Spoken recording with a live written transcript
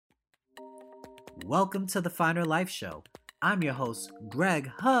Welcome to the Finer Life Show. I'm your host, Greg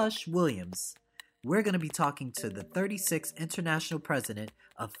Hush Williams. We're going to be talking to the 36th International President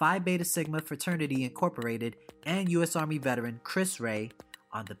of Phi Beta Sigma Fraternity Incorporated and U.S. Army veteran Chris Ray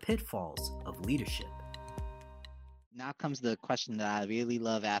on the pitfalls of leadership. Now comes the question that I really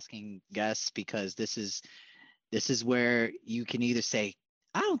love asking guests, because this is where you can either say,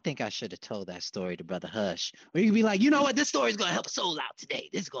 I don't think I should have told that story to Brother Hush, or you can be like, you know what, this story is going to help a soul out today.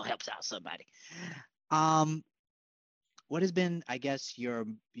 This is going to help out somebody. What has been, I guess, your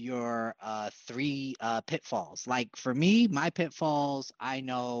three pitfalls? Like for me, my pitfalls, I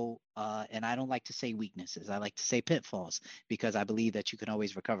know, and I don't like to say weaknesses. I like to say pitfalls, because I believe that you can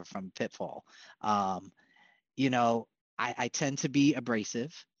always recover from pitfall. You know, I tend to be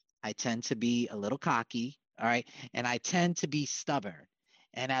abrasive. I tend to be a little cocky. All right. And I tend to be stubborn.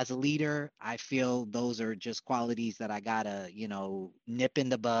 And as a leader, I feel those are just qualities that I gotta, nip in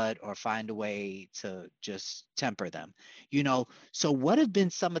the bud or find a way to just temper them. So what have been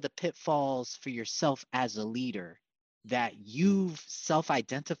some of the pitfalls for yourself as a leader that you've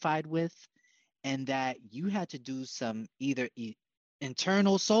self-identified with, and that you had to do some either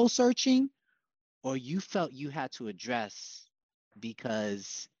internal soul searching, or you felt you had to address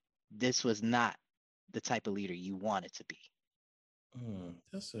because this was not the type of leader you wanted to be?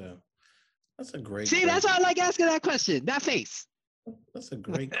 That's a great See, question. that's why I like asking that question. That face. That's a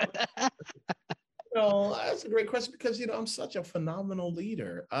great question. That's a great question because I'm such a phenomenal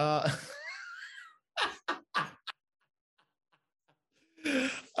leader. But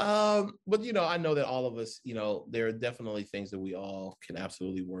I know that all of us, there are definitely things that we all can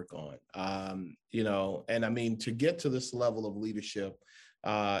absolutely work on. And I mean, to get to this level of leadership,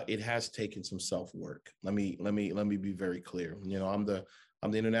 it has taken some self-work. Let me be very clear. I'm the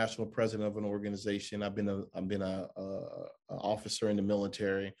international president of an organization. I've been a officer in the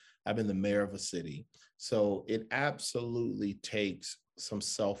military. I've been the mayor of a city. So it absolutely takes some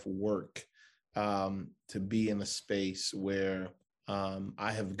self-work to be in a space where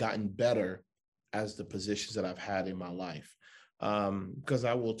I have gotten better as the positions that I've had in my life. Because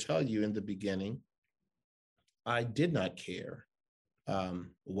I will tell you, in the beginning, I did not care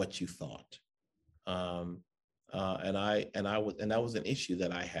what you thought. And that was an issue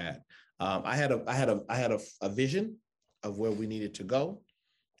that I had. I had a vision of where we needed to go,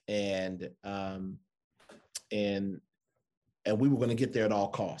 and we were going to get there at all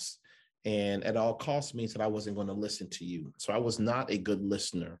costs. And at all costs means that I wasn't going to listen to you. So I was not a good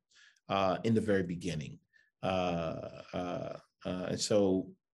listener in the very beginning. And so,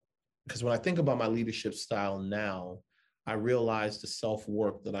 because when I think about my leadership style now, I realized the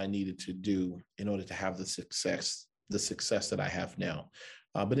self-work that I needed to do in order to have the success that I have now.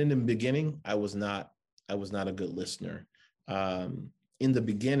 But in the beginning, I was not a good listener. In the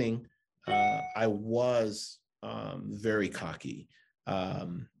beginning, I was very cocky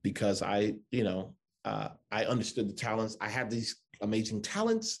because I understood the talents. I had these amazing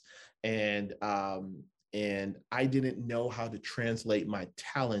talents, and I didn't know how to translate my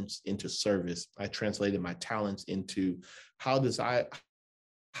talents into service. I translated my talents into how do I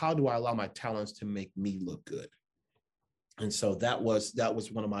allow my talents to make me look good? And so that was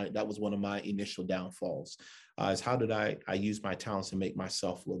one of my initial downfalls. Is how did I use my talents to make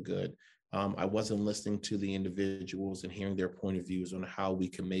myself look good? I wasn't listening to the individuals and hearing their point of views on how we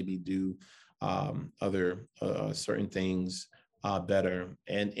can maybe do other certain things better.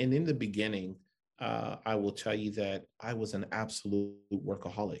 And in the beginning, I will tell you that I was an absolute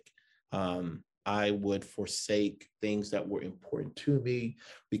workaholic. I would forsake things that were important to me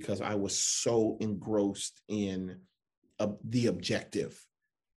because I was so engrossed in the objective,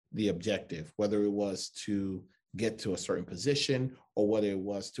 whether it was to get to a certain position or whether it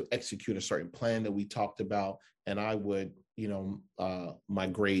was to execute a certain plan that we talked about. And I would, my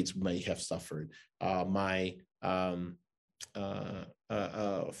grades may have suffered. My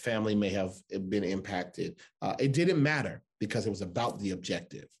family may have been impacted. It didn't matter because it was about the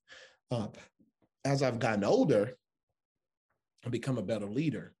objective. As I've gotten older and become a better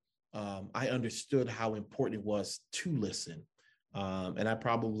leader, I understood how important it was to listen. And I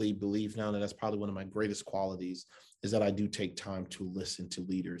probably believe now that that's probably one of my greatest qualities, is that I do take time to listen to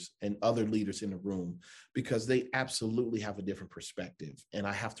leaders and other leaders in the room, because they absolutely have a different perspective. And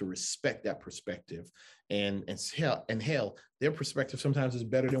I have to respect that perspective. And hell, their perspective sometimes is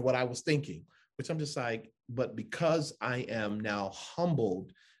better than what I was thinking, which I'm just like, but because I am now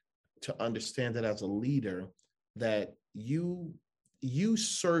humbled to understand that as a leader, that you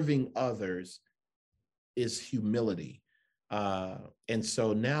serving others is humility. Uh, and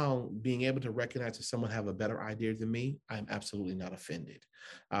so now being able to recognize that someone have a better idea than me, I'm absolutely not offended.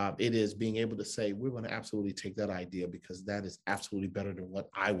 It is being able to say, we're going to absolutely take that idea because that is absolutely better than what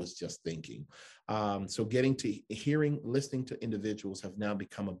I was just thinking. So getting to listening to individuals have now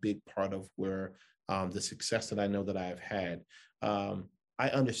become a big part of where the success that I know that I have had. I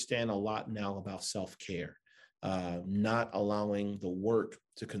understand a lot now about self-care, not allowing the work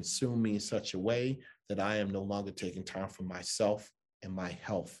to consume me in such a way that I am no longer taking time for myself and my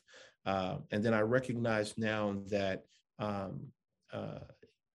health. And then I recognize now that um, uh,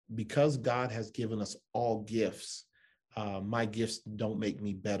 because God has given us all gifts, my gifts don't make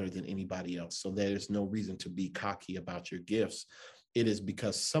me better than anybody else. So there's no reason to be cocky about your gifts. It is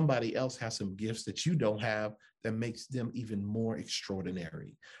because somebody else has some gifts that you don't have that makes them even more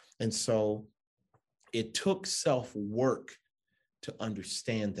extraordinary. And so it took self-work to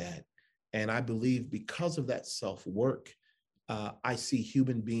understand that. And I believe because of that self-work, I see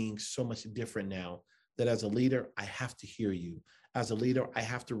human beings so much different now that as a leader, I have to hear you. As a leader, I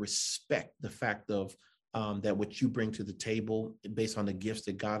have to respect the fact of that what you bring to the table based on the gifts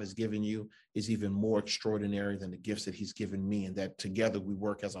that God has given you is even more extraordinary than the gifts that he's given me, and that together we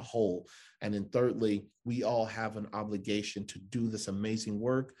work as a whole. And then thirdly, we all have an obligation to do this amazing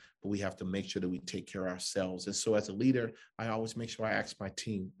work, but we have to make sure that we take care of ourselves. And so as a leader, I always make sure I ask my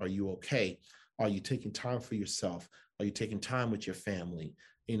team, are you okay? Are you taking time for yourself? Are you taking time with your family?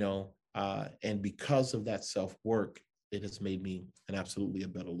 And because of that self-work, it has made me an absolutely a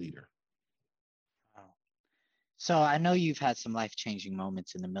better leader. Wow. So I know you've had some life-changing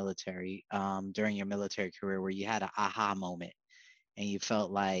moments in the military, during your military career, where you had an aha moment and you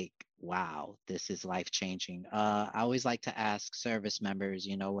felt like, wow, this is life-changing. I always like to ask service members,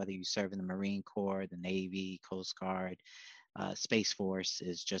 whether you serve in the Marine Corps, the Navy, Coast Guard, Space Force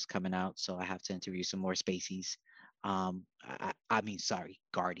is just coming out, so I have to interview some more Spaceys. I mean, sorry,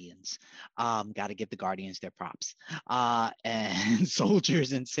 Guardians. Got to give the Guardians their props. And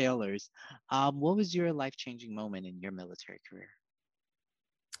soldiers and sailors. What was your life-changing moment in your military career?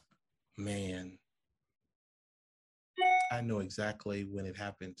 Man, I know exactly when it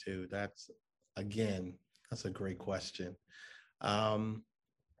happened too. That's a great question. Um,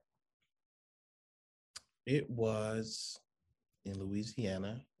 it was in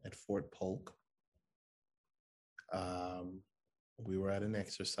Louisiana at Fort Polk. Um, we were at an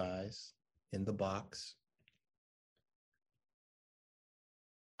exercise in the box.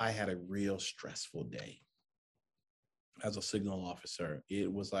 I had a real stressful day as a signal officer.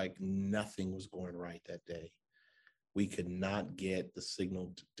 It was like nothing was going right that day. We could not get the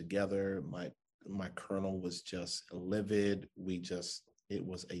signal together. My colonel was just livid. It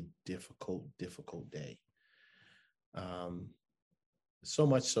was a difficult day. Um, so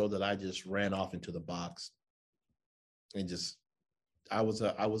much so that I just ran off into the box and just I was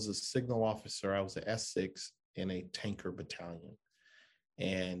a signal officer. I was an S6 in a tanker battalion.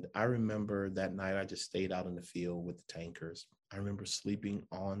 And I remember that night I just stayed out in the field with the tankers. I remember sleeping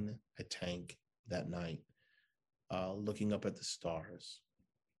on a tank that night, looking up at the stars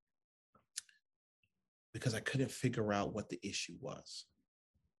because I couldn't figure out what the issue was.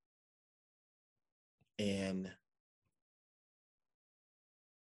 And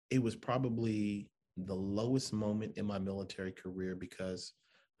it was probably the lowest moment in my military career because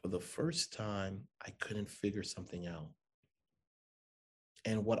for the first time, I couldn't figure something out.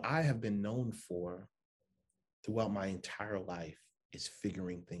 And what I have been known for throughout my entire life is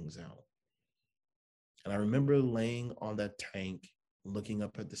figuring things out. And I remember laying on that tank, looking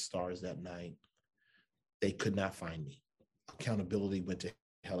up at the stars that night. They could not find me. Accountability went to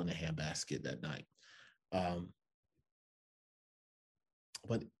hell in a handbasket that night. Um,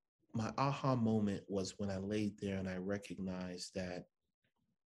 but my aha moment was when I laid there and I recognized that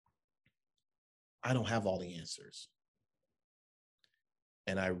I don't have all the answers.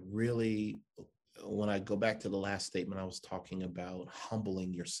 And I really, when I go back to the last statement, I was talking about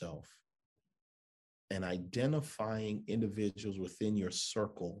humbling yourself and identifying individuals within your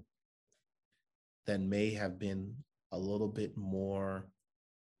circle that may have been a little bit more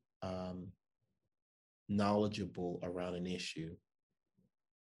um, knowledgeable around an issue.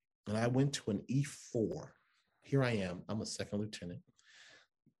 And I went to an E4. Here I am. I'm a second lieutenant.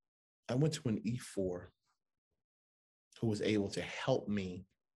 I went to an E4 who was able to help me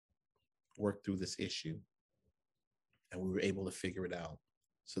work through this issue. And we were able to figure it out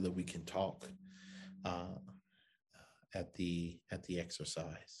so that we can talk uh, at the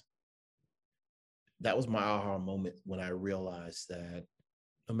exercise. That was my aha moment when I realized that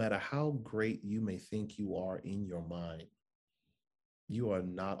no matter how great you may think you are in your mind, you are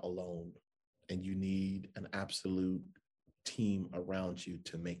not alone, and you need an absolute team around you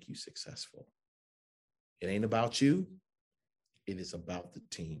to make you successful. It ain't about you. It is about the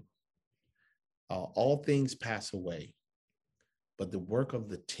team. All things pass away, but the work of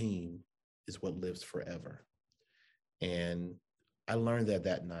the team is what lives forever. And I learned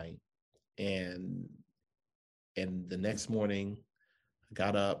that night. And the next morning, I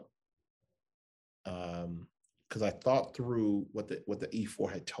got up because I thought through what the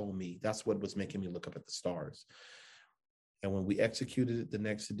E4 had told me. That's what was making me look up at the stars. And when we executed it the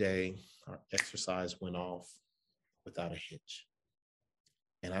next day, our exercise went off without a hitch.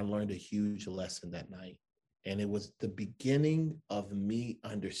 And I learned a huge lesson that night. And it was the beginning of me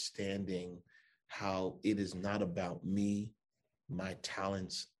understanding how it is not about me, my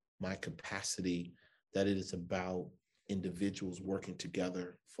talents, my capacity, that it is about individuals working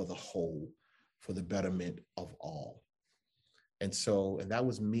together for the whole, for the betterment of all. And that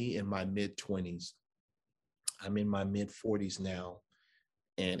was me in my mid-20s. I'm in my mid-40s now,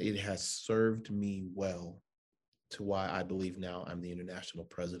 and it has served me well to why I believe now I'm the international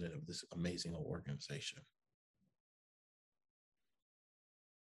president of this amazing organization.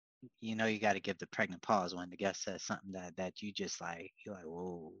 You know, you got to give the pregnant pause when the guest says something that you just like, you're like,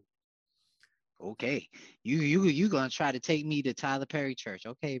 whoa, okay, you gonna try to take me to Tyler Perry Church?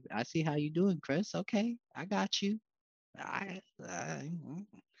 Okay, I see how you doing, Chris. Okay, I got you.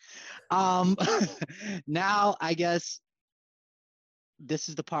 Um, now I guess this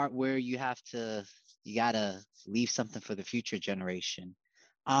is the part where you gotta leave something for the future generation.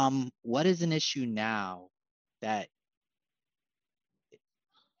 What is an issue now that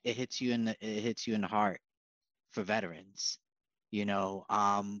it hits you in the heart for veterans? You know,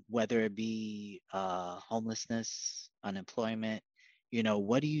 whether it be homelessness, unemployment, you know,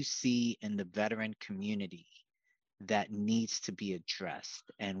 what do you see in the veteran community that needs to be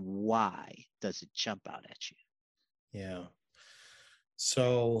addressed, and why does it jump out at you? Yeah.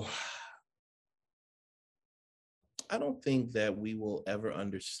 So I don't think that we will ever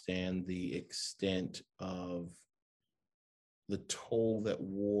understand the extent of the toll that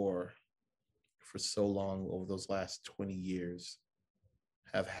war for so long over those last 20 years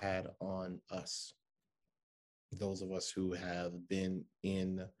have had on us, those of us who have been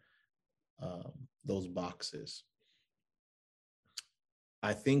in those boxes.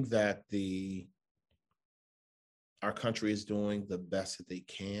 I think that our country is doing the best that they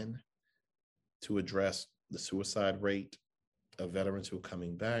can to address the suicide rate of veterans who are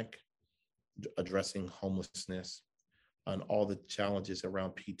coming back, addressing homelessness, and all the challenges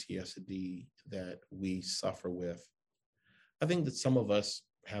around PTSD that we suffer with. I think that some of us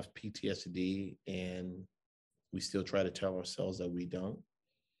have PTSD and we still try to tell ourselves that we don't.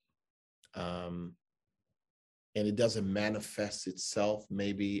 And it doesn't manifest itself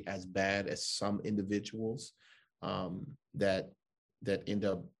maybe as bad as some individuals that end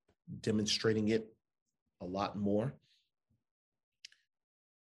up demonstrating it a lot more.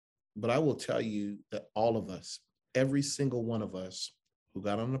 But I will tell you that all of us, every single one of us who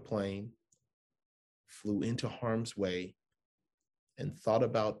got on a plane, flew into harm's way, and thought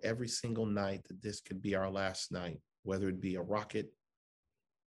about every single night that this could be our last night, whether it be a rocket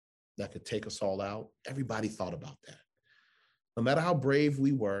that could take us all out, everybody thought about that. No matter how brave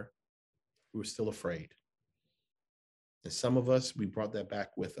we were still afraid. And some of us, we brought that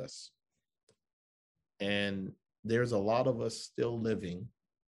back with us. And there's a lot of us still living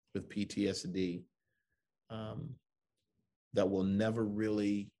with PTSD that will never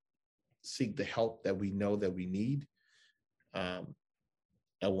really seek the help that we know that we need, that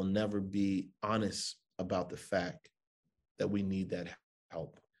will never be honest about the fact that we need that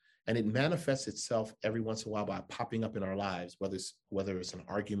help. And it manifests itself every once in a while by popping up in our lives, whether it's an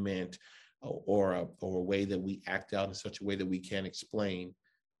argument or a way that we act out in such a way that we can't explain.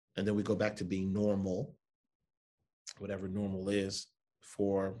 And then we go back to being normal, whatever normal is,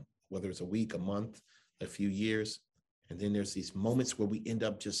 for whether it's a week, a month, a few years. And then there's these moments where we end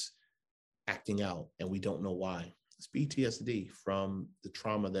up just acting out and we don't know why. It's PTSD from the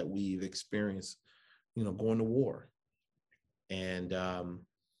trauma that we've experienced, going to war. And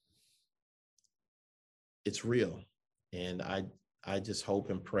it's real. And I just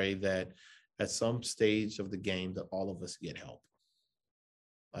hope and pray that at some stage of the game that all of us get help.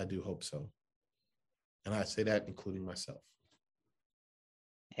 I do hope so. And I say that including myself.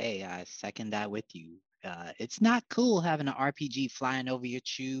 Hey, I second that with you. It's not cool having an RPG flying over your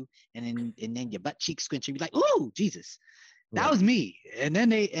chew and then your butt cheeks squinch and be like, "Ooh, Jesus, that was me." And then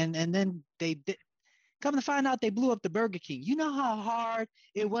they did. Come to find out, they blew up the Burger King. You know how hard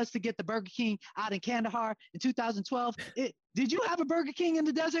it was to get the Burger King out in Kandahar in 2012? Did you have a Burger King in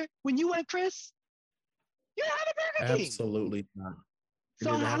the desert when you went, Chris? You had a Burger King. Absolutely not. We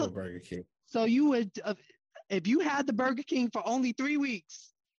So didn't have how? a Burger King. So you would, if you had the Burger King for only 3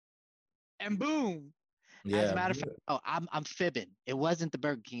 weeks, and boom. As a Yeah. matter of fact, oh, I'm fibbing. It wasn't the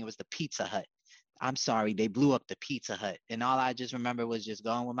Burger King. It was the Pizza Hut. I'm sorry, they blew up the Pizza Hut, and all I just remember was just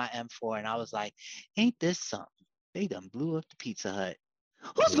going with my M4, and I was like, "Ain't this something? They done blew up the Pizza Hut.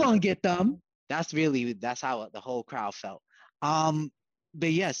 Who's Yeah. gonna get them?" That's how the whole crowd felt. Um,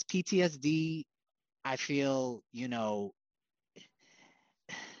 but yes, PTSD. I feel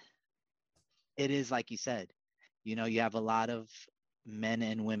it is like you said. You have a lot of men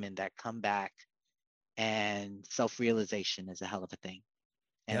and women that come back, and self-realization is a hell of a thing.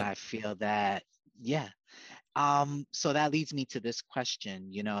 And Yep. I feel that, yeah. So that leads me to this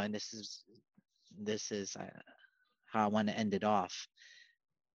question, and this is how I want to end it off.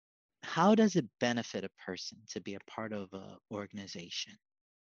 How does it benefit a person to be a part of an organization,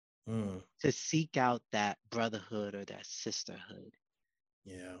 Mm, to seek out that brotherhood or that sisterhood?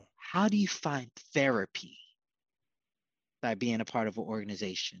 yeah. How do you find therapy by being a part of an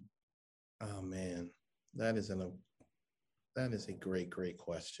organization? Oh man, that is an that is a great, great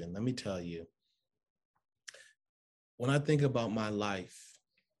question. Let me tell you, when I think about my life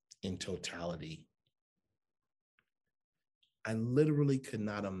in totality, I literally could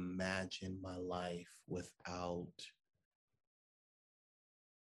not imagine my life without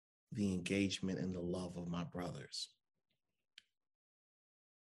the engagement and the love of my brothers.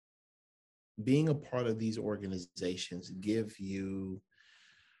 Being a part of these organizations give you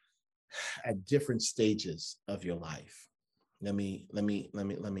at different stages of your life. Let me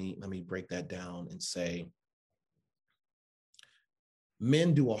break that down and say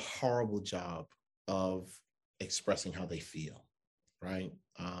men do a horrible job of expressing how they feel, right?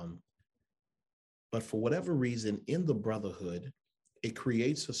 But for whatever reason, in the brotherhood, it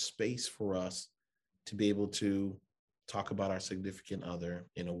creates a space for us to be able to talk about our significant other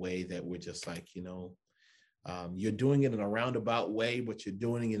in a way that we're just like, you're doing it in a roundabout way, but you're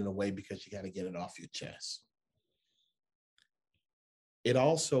doing it in a way because you got to get it off your chest. It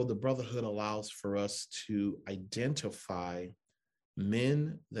also, the brotherhood allows for us to identify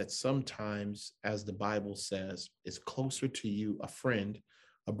men that sometimes, as the Bible says, is closer to you, a friend,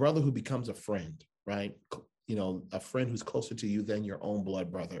 a brother who becomes a friend, right? A friend who's closer to you than your own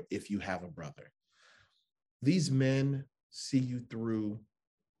blood brother, if you have a brother. These men see you through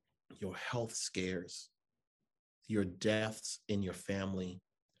your health scares, your deaths in your family,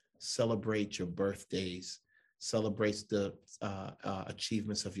 celebrate your birthdays, celebrates the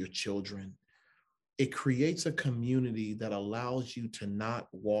achievements of your children. It creates a community that allows you to not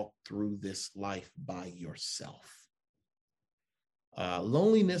walk through this life by yourself.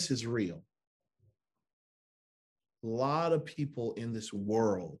 Loneliness is real. A lot of people in this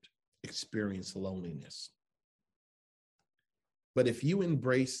world experience loneliness. But if you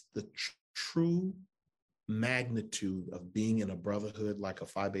embrace the true magnitude of being in a brotherhood like a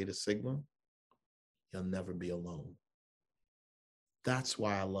Phi Beta Sigma, you'll never be alone. That's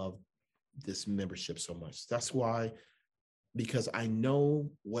why I love this membership so much. That's why, because I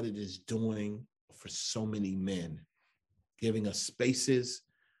know what it is doing for so many men, giving us spaces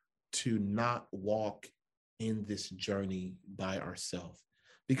to not walk in this journey by ourselves.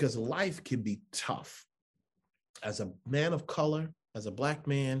 Because life can be tough. As a man of color, as a Black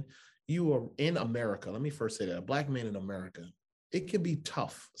man, you are in America. Let me first say that, a Black man in America, it can be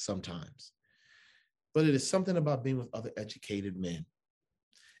tough sometimes. But it is something about being with other educated men.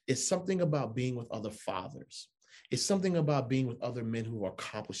 It's something about being with other fathers. It's something about being with other men who are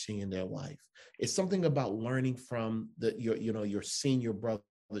accomplishing in their life. It's something about learning from your senior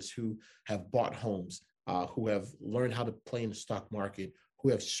brothers who have bought homes, who have learned how to play in the stock market, who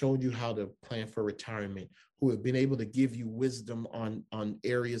have shown you how to plan for retirement, who have been able to give you wisdom on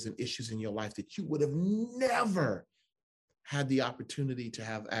areas and issues in your life that you would have never had the opportunity to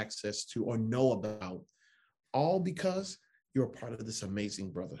have access to or know about, all because you're a part of this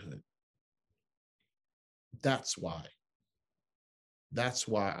amazing brotherhood. That's why. That's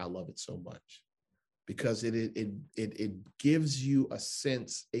why I love it so much, because it gives you a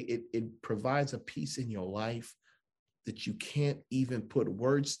sense. It provides a peace in your life that you can't even put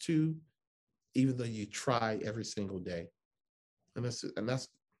words to, even though you try every single day. And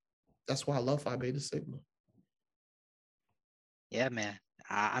that's why I love Phi Beta Sigma. Yeah, man.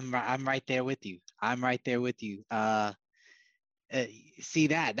 I'm right there with you. I'm right there with you. Uh, See,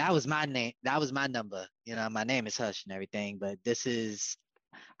 that was my name. That was my number. My name is Hush and everything, but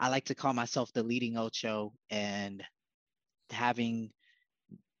I like to call myself the leading Ocho, and having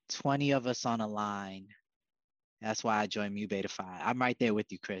 20 of us on a line. That's why I joined Mu Beta Phi. I'm right there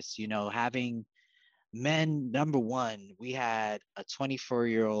with you, Chris. Having men, number one, we had a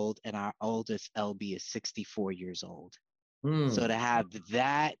 24-year-old and our oldest LB is 64 years old. So to have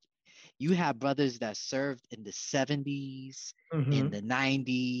that, you have brothers that served in the 70s, in the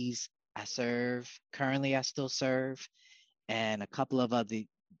 90s. Currently I still serve. And a couple of the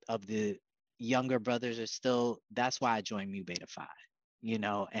younger brothers are still, that's why I joined Mu Beta Phi,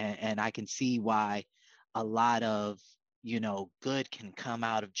 and I can see why a lot of, good can come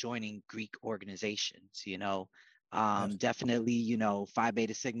out of joining Greek organizations, definitely, Phi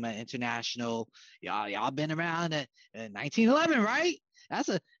Beta Sigma International. Y'all been around in 1911, right? That's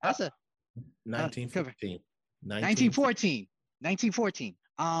a 1914. 1914.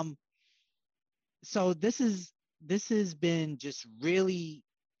 So this has been just really,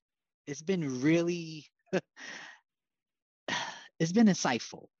 it's been really, it's been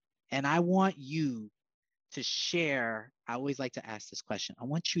insightful. And I want you to share. I always like to ask this question. I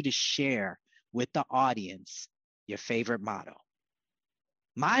want you to share with the audience your favorite motto.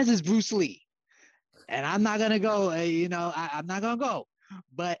 Mine is Bruce Lee. And I'm not going to go, I'm not going to go.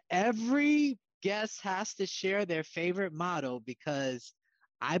 But every guest has to share their favorite motto, because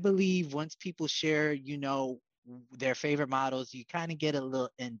I believe once people share, their favorite mottos, you kind of get a little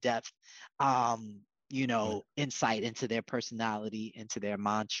in-depth, insight into their personality, into their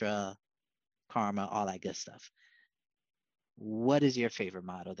mantra, karma, all that good stuff. What is your favorite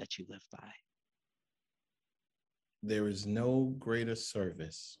motto that you live by? There is no greater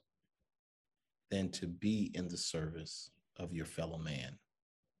service than to be in the service of your fellow man.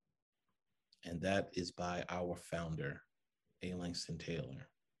 And that is by our founder, A. Langston Taylor.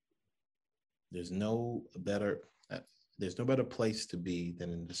 There's no better place to be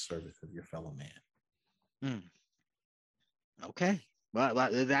than in the service of your fellow man. Okay. Well,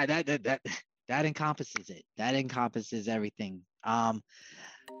 that encompasses it. That encompasses everything.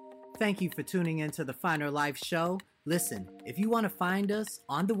 Thank you for tuning into the Finer Life Show. Listen, if you want to find us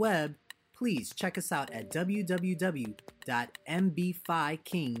on the web, please check us out at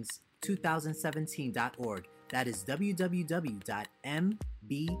www.mbphikings2017.org. That is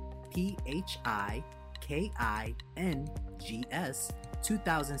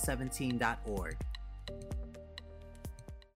www.mbphikings2017.org.